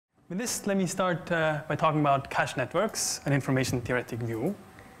With this, let me start by talking about cache networks, an information-theoretic view.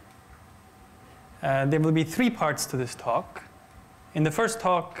 There will be three parts to this talk. In the first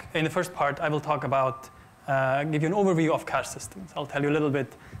part, I will talk about, give you an overview of cache systems. I'll tell you a little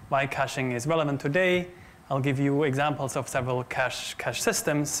bit why caching is relevant today. I'll give you examples of several cache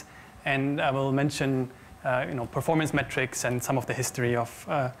systems, and I will mention performance metrics and some of the history of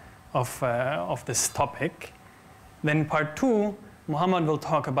this topic. Then part two, Mohammad will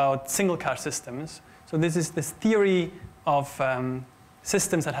talk about single cache systems. So this is this theory of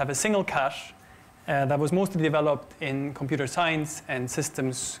systems that have a single cache that was mostly developed in computer science and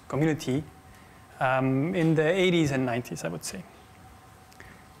systems community in the 80s and 90s, I would say.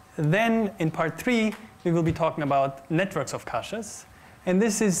 Then in part three, we will be talking about networks of caches. And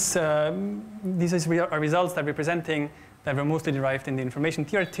these are results that we're presenting that were mostly derived in the information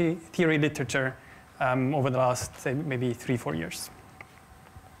theory literature over the last, say, maybe 3-4 years.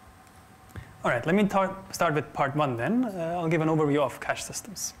 All right, let me start with part one then. I'll give an overview of cache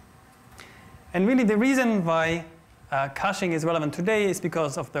systems. And really the reason why caching is relevant today is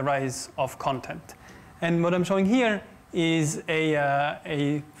because of the rise of content. And what I'm showing here is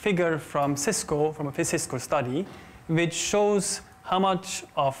a figure from Cisco, from a Cisco study, which shows how much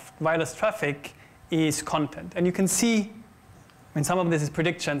of wireless traffic is content. And you can see, some of this is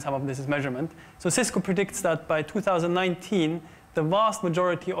prediction, some of this is measurement. So Cisco predicts that by 2019, the vast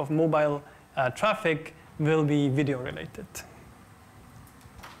majority of mobile traffic will be video related.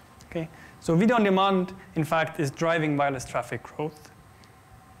 Okay? So video on demand, in fact, is driving wireless traffic growth.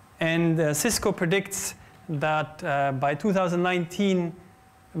 And Cisco predicts that by 2019,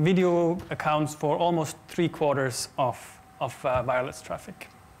 video accounts for almost 3/4 of wireless traffic.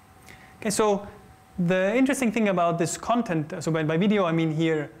 Okay, so the interesting thing about this content, so by video I mean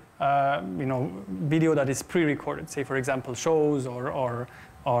here, video that is pre-recorded, say for example shows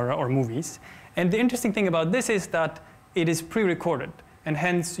or movies. And the interesting thing about this is that it is pre-recorded, and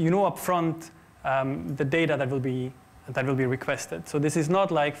hence you know upfront the data that will be requested. So this is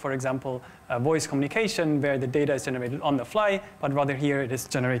not like, for example, voice communication where the data is generated on the fly, but rather here it is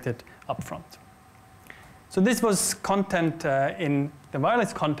generated upfront. So this was content in the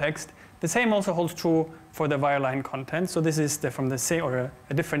wireless context. The same also holds true for the wireline content. So this is from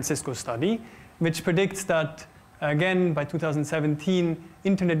a different Cisco study, which predicts that, again, by 2017,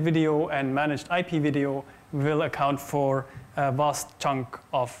 internet video and managed IP video will account for a vast chunk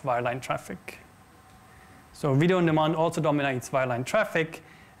of wireline traffic. So video on demand also dominates wireline traffic.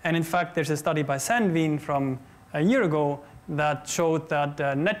 And in fact, there's a study by Sandveen from a year ago that showed that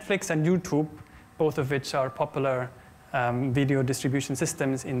Netflix and YouTube, both of which are popular video distribution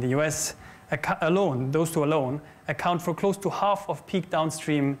systems in the US, those two alone, account for close to half of peak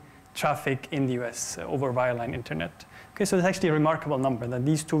downstream traffic in the US over wireline internet. Okay, so it's actually a remarkable number that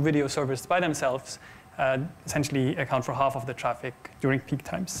these two video services by themselves essentially account for half of the traffic during peak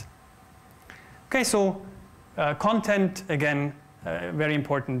times. Okay, so content, again, very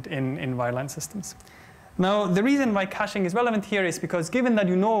important in wireline systems. Now, the reason why caching is relevant here is because given that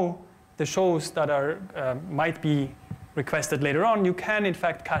you know the shows that might be requested later on, you can in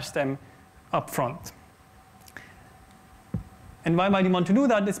fact cache them up front. And why might you want to do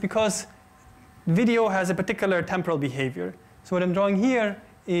that? It's because video has a particular temporal behavior. So what I'm drawing here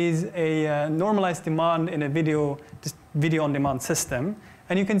is a normalized demand in a video on demand system.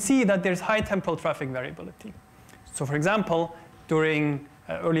 And you can see that there's high temporal traffic variability. So for example, during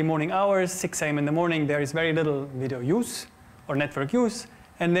early morning hours, 6 a.m. in the morning, there is very little video use or network use.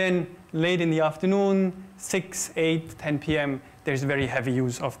 And then late in the afternoon, 6, 8, 10 p.m., there's very heavy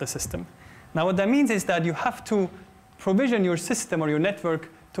use of the system. Now what that means is that you have to provision your system or your network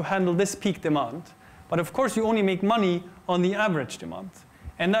to handle this peak demand. But of course, you only make money on the average demand.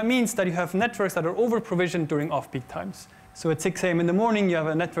 And that means that you have networks that are over-provisioned during off-peak times. So at 6 a.m. in the morning, you have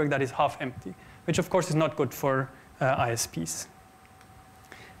a network that is half empty, which of course is not good for ISPs.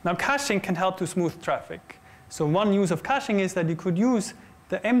 Now caching can help to smooth traffic. So one use of caching is that you could use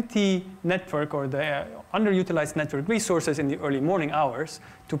the empty network or the underutilized network resources in the early morning hours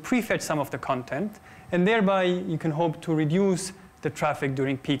to prefetch some of the content, and thereby you can hope to reduce the traffic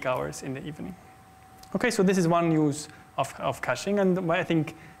during peak hours in the evening. Okay, so this is one use of caching, and I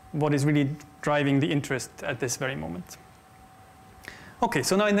think what is really driving the interest at this very moment. Okay,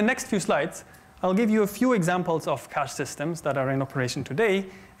 so now in the next few slides, I'll give you a few examples of cache systems that are in operation today,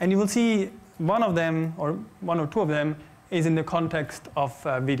 and you will see one of them, or one or two of them, is in the context of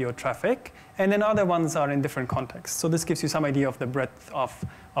video traffic, and then other ones are in different contexts. So this gives you some idea of the breadth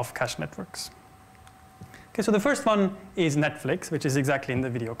of cache networks. Okay, so the first one is Netflix, which is exactly in the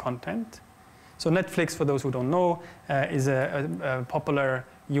video content. So Netflix, for those who don't know, is a popular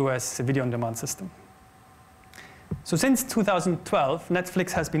US video on demand system. So since 2012, Netflix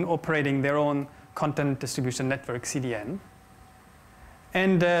has been operating their own content distribution network, CDN.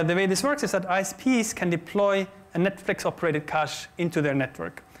 And the way this works is that ISPs can deploy a Netflix-operated cache into their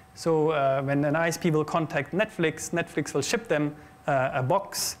network. So when an ISP will contact Netflix, Netflix will ship them a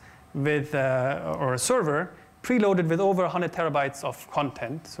box with, or a server preloaded with over 100 terabytes of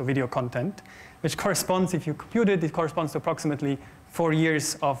content, so video content, which corresponds, if you compute it, it corresponds to approximately 4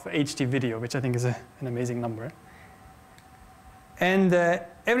 years of HD video, which I think is an amazing number. And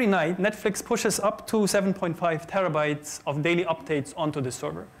every night, Netflix pushes up to 7.5 terabytes of daily updates onto the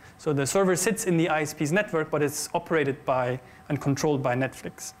server. So the server sits in the ISP's network, but it's operated by and controlled by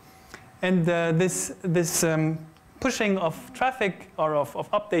Netflix. And this pushing of traffic or of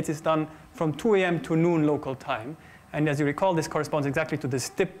updates is done from 2 a.m. to noon local time. And as you recall, this corresponds exactly to this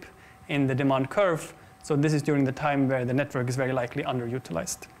dip in the demand curve. So this is during the time where the network is very likely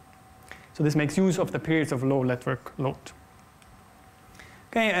underutilized. So this makes use of the periods of low network load.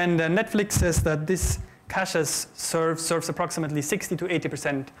 Okay, and Netflix says that this caches serves approximately 60 to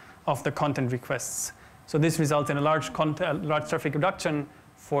 80% of the content requests. So this results in a large traffic reduction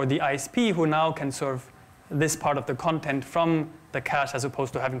for the ISP, who now can serve this part of the content from the cache as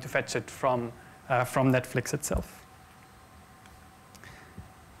opposed to having to fetch it from Netflix itself.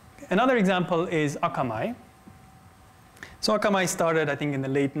 Another example is Akamai. So Akamai started, I think, in the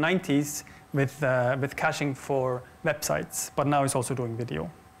late 90s with caching for websites, but now it's also doing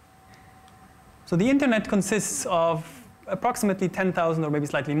video. So the internet consists of approximately 10,000 or maybe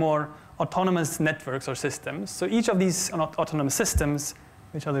slightly more autonomous networks or systems. So each of these autonomous systems,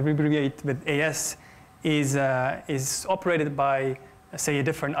 which I'll abbreviate with AS, is operated by, say, a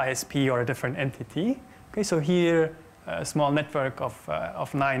different ISP or a different entity. Okay, so here, a small network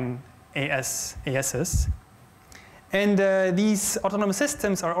of 9 ASs. And these autonomous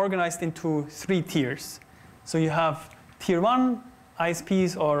systems are organized into 3 tiers. So you have tier 1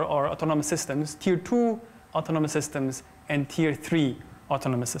 ISPs or autonomous systems, tier 2 autonomous systems, and tier 3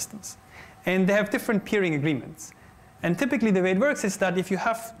 autonomous systems. And they have different peering agreements. And typically the way it works is that if you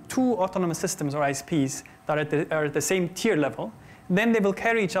have 2 autonomous systems or ISPs that are at the same tier level, then they will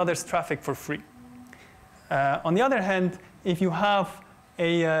carry each other's traffic for free. On the other hand, if you have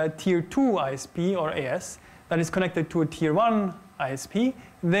a tier 2 ISP or AS that is connected to a tier 1 ISP,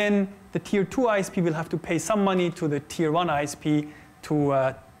 then the tier 2 ISP will have to pay some money to the tier 1 ISP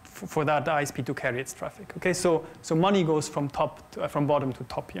for that ISP to carry its traffic. Okay, so money goes from bottom to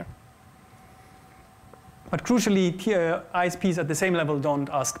top here. But crucially, ISPs at the same level don't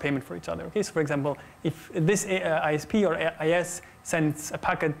ask payment for each other. Okay, so for example, if this ISP or AS sends a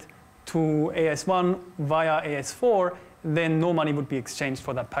packet to AS1 via AS4, then no money would be exchanged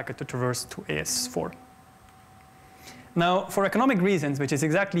for that packet to traverse to AS4. Now, for economic reasons, which is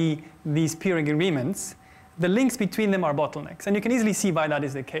exactly these peering agreements, the links between them are bottlenecks. And you can easily see why that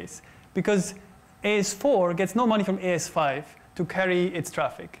is the case. Because AS4 gets no money from AS5 to carry its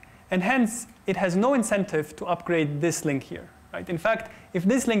traffic. And hence, it has no incentive to upgrade this link here. Right? In fact, if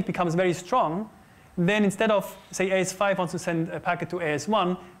this link becomes very strong, then instead of, say, AS5 wants to send a packet to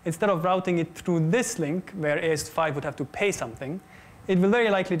AS1, instead of routing it through this link, where AS5 would have to pay something, it will very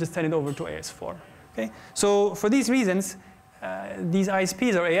likely just send it over to AS4. Okay? So for these reasons, these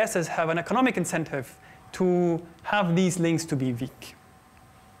ISPs or ASs have an economic incentive to have these links to be weak.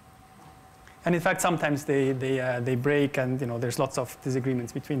 And in fact, sometimes they break, and there's lots of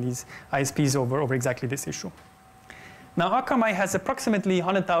disagreements between these ISPs over exactly this issue. Now, Akamai has approximately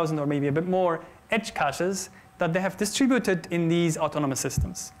 100,000 or maybe a bit more edge caches that they have distributed in these autonomous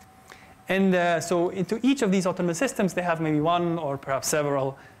systems. And so into each of these autonomous systems, they have maybe one or perhaps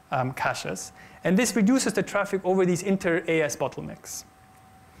several caches. And this reduces the traffic over these inter-AS bottlenecks.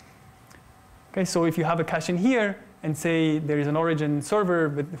 Okay, so if you have a cache in here, and say there is an origin server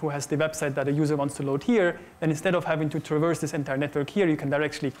who has the website that a user wants to load here, then instead of having to traverse this entire network here, you can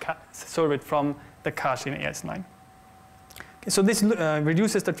directly serve it from the cache in AS9. Okay, so this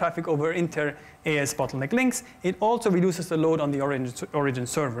reduces the traffic over inter-AS bottleneck links. It also reduces the load on the origin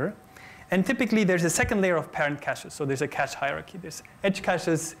server. And typically, there's a second layer of parent caches. So there's a cache hierarchy. There's edge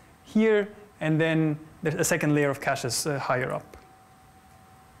caches here, and then there's a second layer of caches higher up.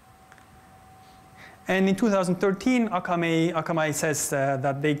 And in 2013, Akamai says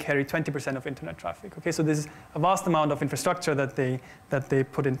that they carry 20% of internet traffic. Okay, so this is a vast amount of infrastructure that they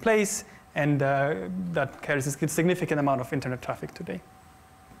put in place, and that carries a significant amount of internet traffic today.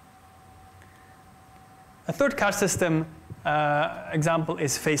 A third cache system example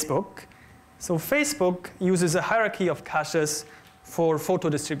is Facebook. So Facebook uses a hierarchy of caches for photo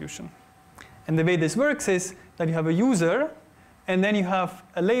distribution. And the way this works is that you have a user, and then you have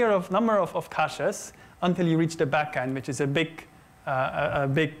a number of caches until you reach the backend, which is a big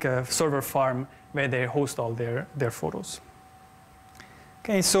server farm where they host all their photos.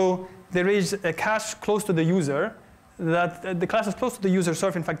 Okay, so there is a cache close to the user. That the caches close to the user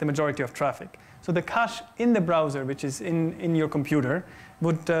serve, in fact, the majority of traffic. So the cache in the browser, which is in your computer,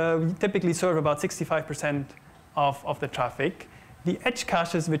 would typically serve about 65% of the traffic. The edge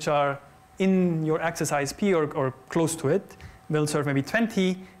caches, which are in your access ISP or close to it, will serve maybe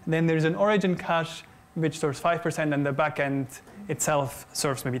 20. Then there's an origin cache, which serves 5%, and the backend itself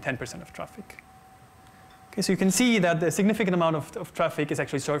serves maybe 10% of traffic. Okay, so you can see that the significant amount of traffic is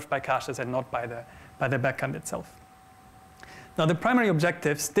actually served by caches and not by the backend itself. Now, the primary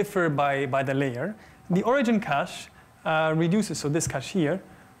objectives differ by the layer. The origin cache reduces, so this cache here,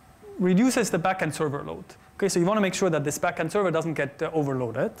 reduces the backend server load. Okay, so you want to make sure that this backend server doesn't get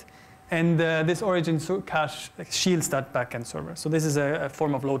overloaded. And this origin cache shields that backend server. So this is a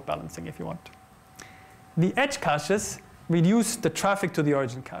form of load balancing, if you want. The edge caches reduce the traffic to the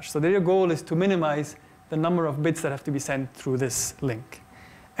origin cache. So their goal is to minimize the number of bits that have to be sent through this link.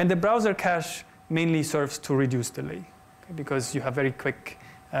 And the browser cache mainly serves to reduce delay, because you have very quick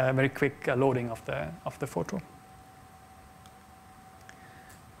loading of the photo.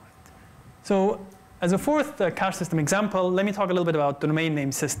 So as a fourth cache system example, let me talk a little bit about domain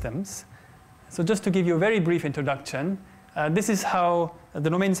name systems. So just to give you a very brief introduction, this is how the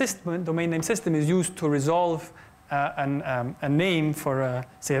domain name system is used to resolve a name for,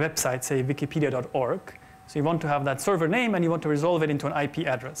 say, a website, say wikipedia.org. So you want to have that server name, and you want to resolve it into an IP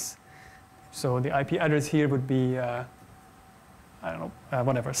address. So the IP address here would be I don't know,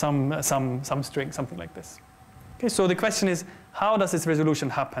 whatever, some string, something like this. Okay, so the question is, how does this resolution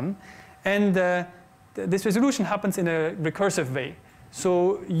happen? And this resolution happens in a recursive way.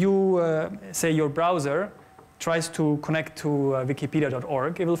 So you, say your browser tries to connect to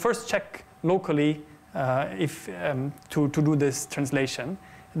wikipedia.org. It will first check locally to do this translation.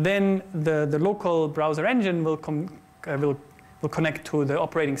 Then the local browser engine will connect to the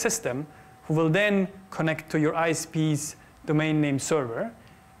operating system, who will then connect to your ISP's domain name server.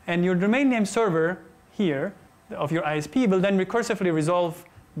 And your domain name server here of your ISP will then recursively resolve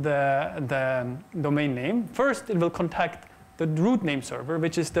the domain name. First, it will contact the root name server,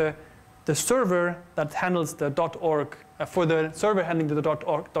 which is the server that handles the .org, for the server handling the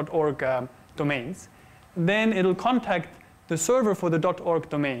 .org domains. Then it will contact the server for the .org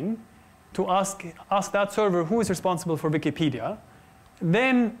domain to ask that server who is responsible for Wikipedia.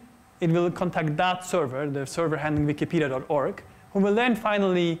 Then it will contact that server, the server handling wikipedia.org, who will then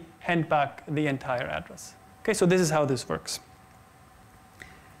finally hand back the entire address. Okay, so this is how this works.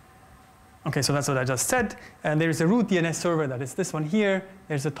 Okay, so that's what I just said. And there's a root DNS server that is this one here.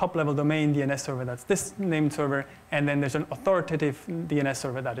 There's a top-level domain DNS server that's this named server. And then there's an authoritative DNS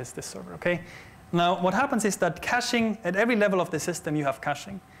server that is this server, okay? Now, what happens is that caching, at every level of the system, you have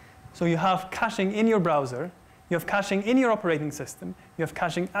caching. So you have caching in your browser. You have caching in your operating system. You have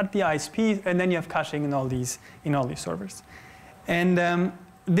caching at the ISP. And then you have caching in all these servers. And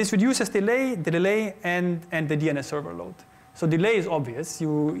this reduces the delay and the DNS server load. So delay is obvious.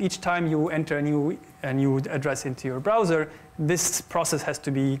 Each time you enter a new address into your browser, this process has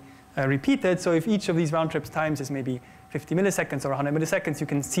to be repeated. So if each of these round trip times is maybe 50 milliseconds or 100 milliseconds, you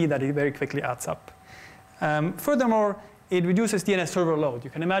can see that it very quickly adds up. Furthermore, it reduces DNS server load. You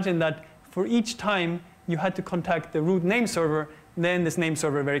can imagine that for each time you had to contact the root name server, then this name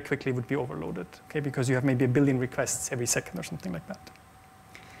server very quickly would be overloaded, okay, because you have maybe 1 billion requests every second or something like that.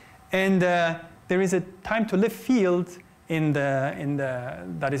 And there is a time to live field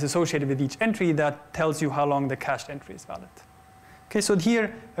that is associated with each entry that tells you how long the cached entry is valid. Okay, so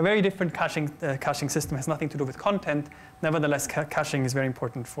here a very different caching system has nothing to do with content. Nevertheless, caching is very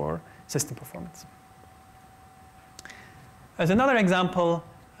important for system performance. As another example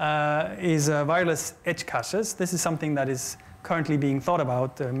is wireless edge caches. This is something that is currently being thought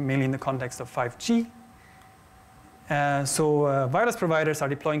about mainly in the context of 5G. Wireless providers are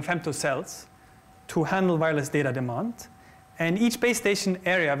deploying femtocells to handle wireless data demand. And each base station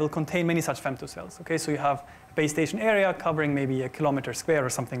area will contain many such femtocells. Okay, so you have a base station area covering maybe 1 kilometer square or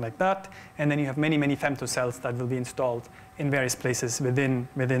something like that. And then you have many, many femtocells that will be installed in various places within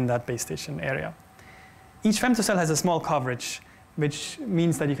that base station area. Each femtocell has a small coverage, which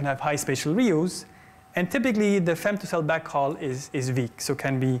means that you can have high spatial reuse. And typically, the femtocell backhaul is weak, so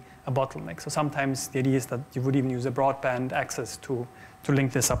can be a bottleneck. So sometimes the idea is that you would even use a broadband access to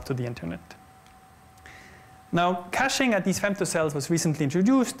link this up to the internet. Now, caching at these femtocells was recently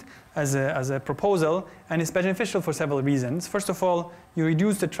introduced as a proposal, and it's beneficial for several reasons. First of all, you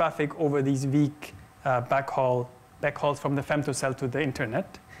reduce the traffic over these weak backhauls from the femtocell to the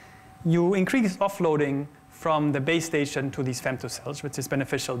internet. You increase offloading from the base station to these femtocells, which is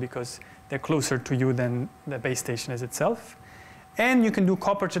beneficial because they're closer to you than the base station is itself. And you can do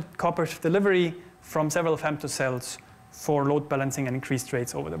copper delivery from several femtocells for load balancing and increased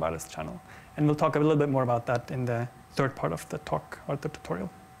rates over the wireless channel. And we'll talk a little bit more about that in the third part of the talk or the tutorial.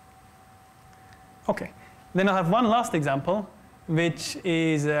 Okay, then I'll have one last example, which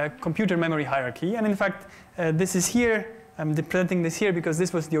is a computer memory hierarchy. And in fact, this is here. I'm presenting this here because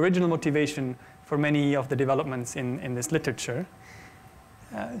this was the original motivation for many of the developments in this literature.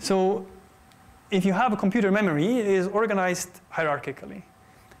 So if you have a computer memory, it is organized hierarchically.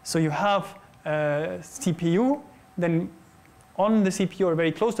 So you have a CPU, then on the CPU or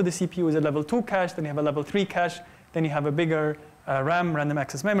very close to the CPU is a level 2 cache, then you have a level 3 cache, then you have a bigger RAM, random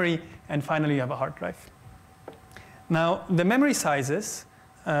access memory, and finally you have a hard drive. Now, the memory sizes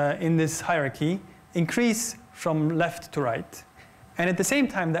in this hierarchy increase from left to right. And at the same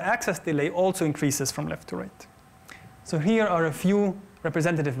time, the access delay also increases from left to right. So here are a few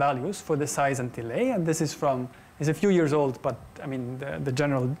representative values for the size and delay, and this is a few years old, but I mean the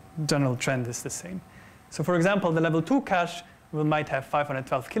general trend is the same. So for example, the level 2 cache might have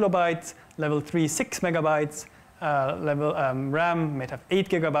 512 kilobytes, level 3 6 megabytes, RAM might have 8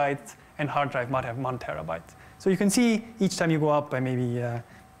 gigabytes, and hard drive might have 1 terabyte. So you can see each time you go up by maybe a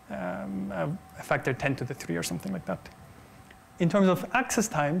factor 10 to the 3 or something like that. In terms of access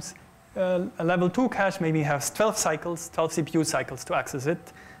times, a level 2 cache maybe has 12 cycles, 12 CPU cycles to access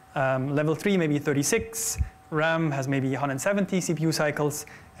it. Level 3 maybe 36. RAM has maybe 170 CPU cycles.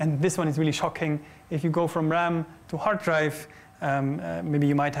 And this one is really shocking. If you go from RAM to hard drive, maybe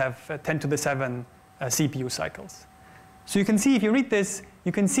you might have 10 to the 7 CPU cycles. So you can see, if you read this,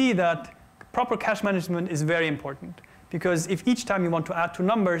 you can see that proper cache management is very important. Because if each time you want to add two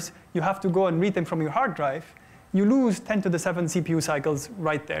numbers, you have to go and read them from your hard drive, you lose 10 to the 7 CPU cycles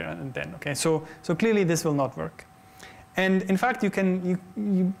right there and then. Okay, so clearly this will not work. And in fact,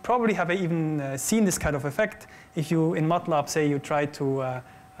 you probably have even seen this kind of effect if you, in MATLAB, say you try to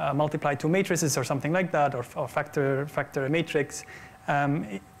multiply two matrices or something like that, or factor a matrix.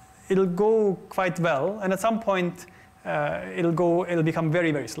 It'll go quite well, and at some point, it'll become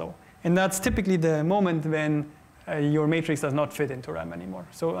very, very slow. And that's typically the moment when your matrix does not fit into RAM anymore.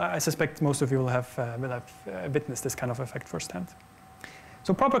 So I suspect most of you will have witnessed this kind of effect firsthand.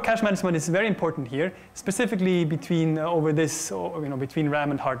 So proper cache management is very important here, specifically between between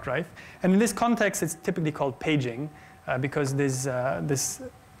RAM and hard drive. And in this context, it's typically called paging, because the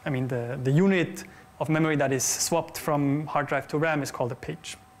unit of memory that is swapped from hard drive to RAM is called a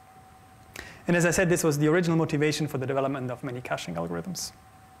page. And as I said, this was the original motivation for the development of many caching algorithms.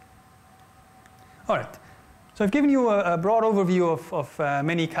 All right. So I've given you a broad overview of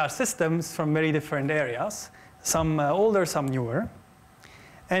many cache systems from very different areas, some older, some newer.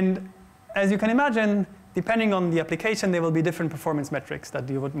 And as you can imagine, depending on the application, there will be different performance metrics that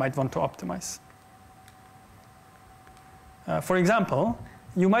you might want to optimize. For example,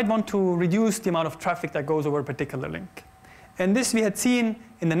 you might want to reduce the amount of traffic that goes over a particular link. And this we had seen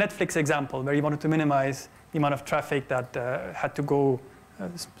in the Netflix example, where you wanted to minimize the amount of traffic that had to go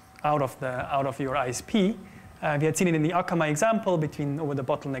out of your ISP. We had seen it in the Akamai example over the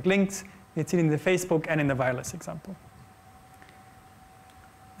bottleneck links. We had seen it in the Facebook and in the wireless example.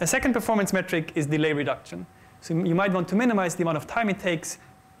 A second performance metric is delay reduction. So you might want to minimize the amount of time it takes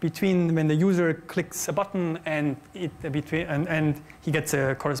between when the user clicks a button and he gets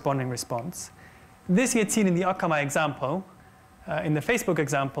a corresponding response. This you had seen in the Akamai example. In the Facebook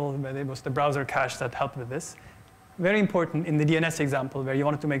example, where it was the browser cache that helped with this. Very important in the DNS example, where you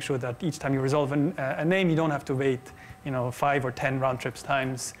wanted to make sure that each time you resolve a name, you don't have to wait 5 or 10 round trips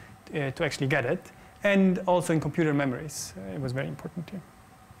times to actually get it. And also in computer memories, it was very important here.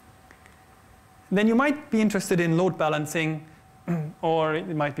 Then you might be interested in load balancing, or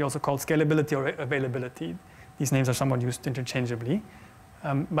it might be also called scalability or availability. These names are somewhat used interchangeably.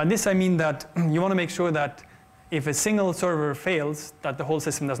 By this I mean that you want to make sure that if a single server fails, that the whole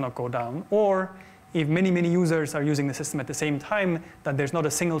system does not go down, or if many, many users are using the system at the same time, that there's not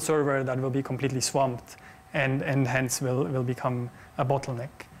a single server that will be completely swamped and hence will become a bottleneck.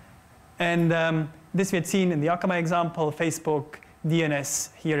 And this we had seen in the Akamai example, Facebook,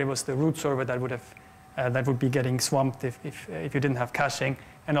 DNS. Here it was the root server that would be getting swamped if you didn't have caching,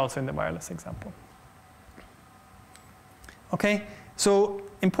 and also in the wireless example. Okay, so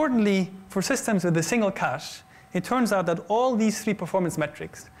importantly, for systems with a single cache, it turns out that all these three performance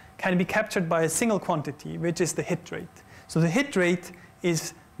metrics can be captured by a single quantity, which is the hit rate. So the hit rate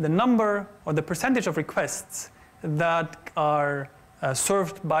is the number or the percentage of requests that are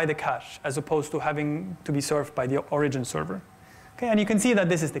served by the cache, as opposed to having to be served by the origin server. Okay, and you can see that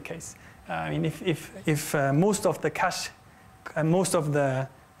this is the case. I mean, if most of the cache, most of the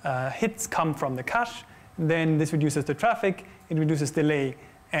hits come from the cache, then this reduces the traffic, it reduces delay,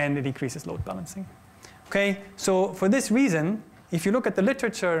 and it decreases load balancing. Okay, so for this reason, if you look at the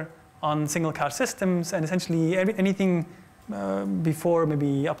literature on single cache systems and essentially anything before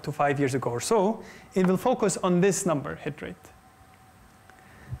maybe up to 5 years ago or so, it will focus on this number, hit rate.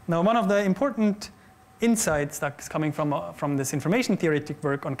 Now, one of the important insights that's coming from this information-theoretic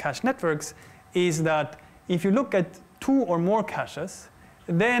work on cache networks is that if you look at 2 or more caches,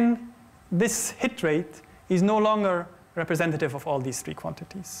 then this hit rate is no longer representative of all these three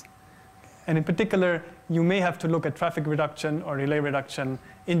quantities. And in particular, you may have to look at traffic reduction or relay reduction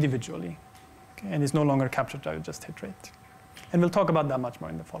individually. Okay? And it's no longer captured by just hit rate. And we'll talk about that much more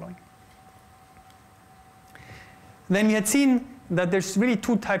in the following. Then we had seen that there's really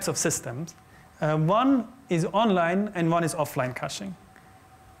two types of systems. One is online and one is offline caching.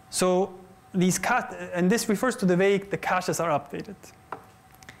 So and this refers to the way the caches are updated.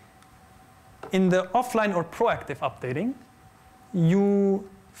 In the offline or proactive updating, you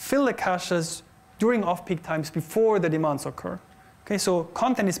fill the caches during off-peak times before the demands occur. Okay, so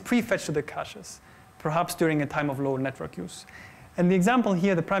content is prefetched to the caches, perhaps during a time of low network use. And the example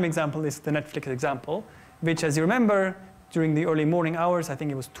here, the prime example, is the Netflix example, which, as you remember, during the early morning hours, I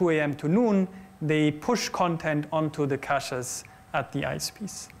think it was 2 a.m. to noon, they push content onto the caches at the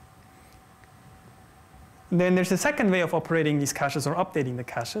ISPs. Then there's a second way of operating these caches or updating the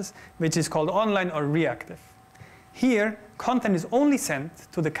caches, which is called online or reactive. Here, content is only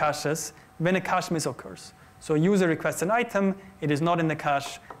sent to the caches when a cache miss occurs. So a user requests an item, it is not in the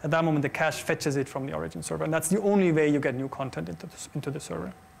cache. At that moment, the cache fetches it from the origin server. And that's the only way you get new content into the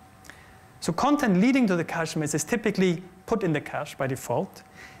server. So content leading to the cache miss is typically put in the cache by default.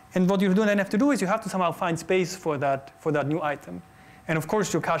 And what you then have to do is you have to somehow find space for that new item. And of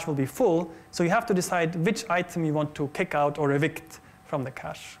course, your cache will be full, so you have to decide which item you want to kick out or evict from the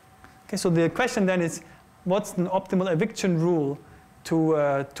cache. Okay, so the question then is, what's an optimal eviction rule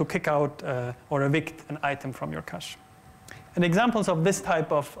to kick out or evict an item from your cache? And examples of this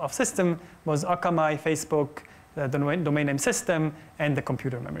type of system was Akamai, Facebook, the domain name system, and the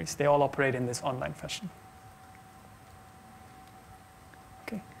computer memories. They all operate in this online fashion.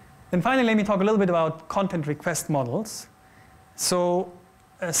 Okay. Then finally, let me talk a little bit about content request models. So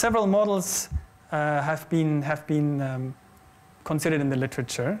several models have been considered in the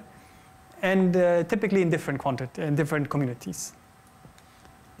literature, and typically in different communities.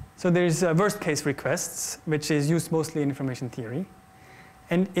 So there's worst case requests, which is used mostly in information theory.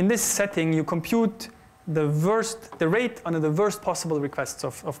 And in this setting, you compute the rate under the worst possible requests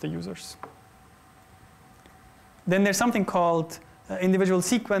of the users. Then there's something called individual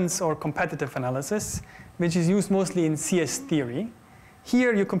sequence or competitive analysis, which is used mostly in CS theory.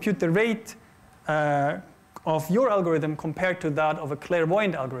 Here you compute the rate of your algorithm compared to that of a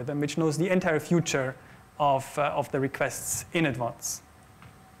clairvoyant algorithm, which knows the entire future of the requests in advance.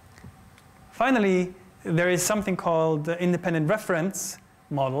 Finally, there is something called the independent reference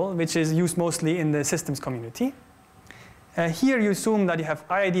model, which is used mostly in the systems community. Here you assume that you have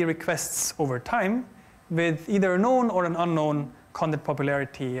IID requests over time with either a known or an unknown content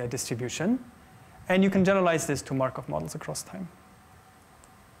popularity distribution. And you can generalize this to Markov models across time.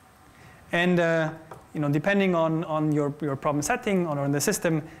 And depending on your problem setting or on the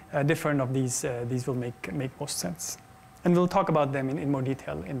system, different of these will make most sense. And we'll talk about them in more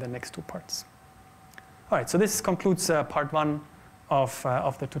detail in the next two parts. All right, so this concludes part one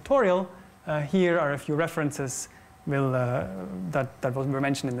of the tutorial. Here are a few references that were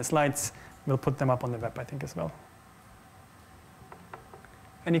mentioned in the slides. We'll put them up on the web, I think, as well.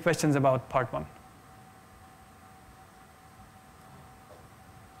 Any questions about part one?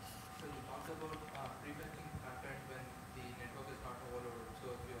 So you talked about prefetching content when the network is not overloaded.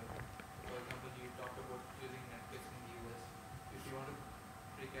 So if you're, for example, you talked about using Netflix in the US. If you want to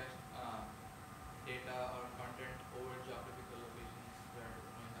precache data or content over geographical locations where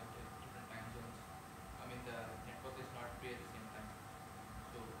you have different time zones, I mean the network is not free at the same time.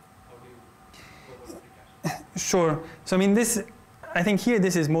 So how do you go about precaching? Sure. So I mean I think here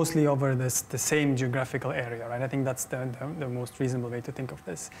this is mostly over the same geographical area, right? I think that's the most reasonable way to think of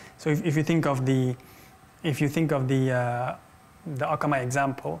this. So if you think of the the Akamai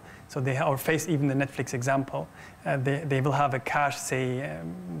example, so or face even the Netflix example, they will have a cache, say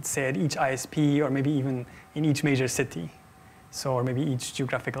at each ISP, or maybe even in each major city, so or maybe each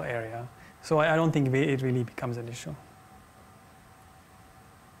geographical area. So I don't think it really becomes an issue.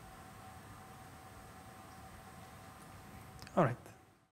 All right.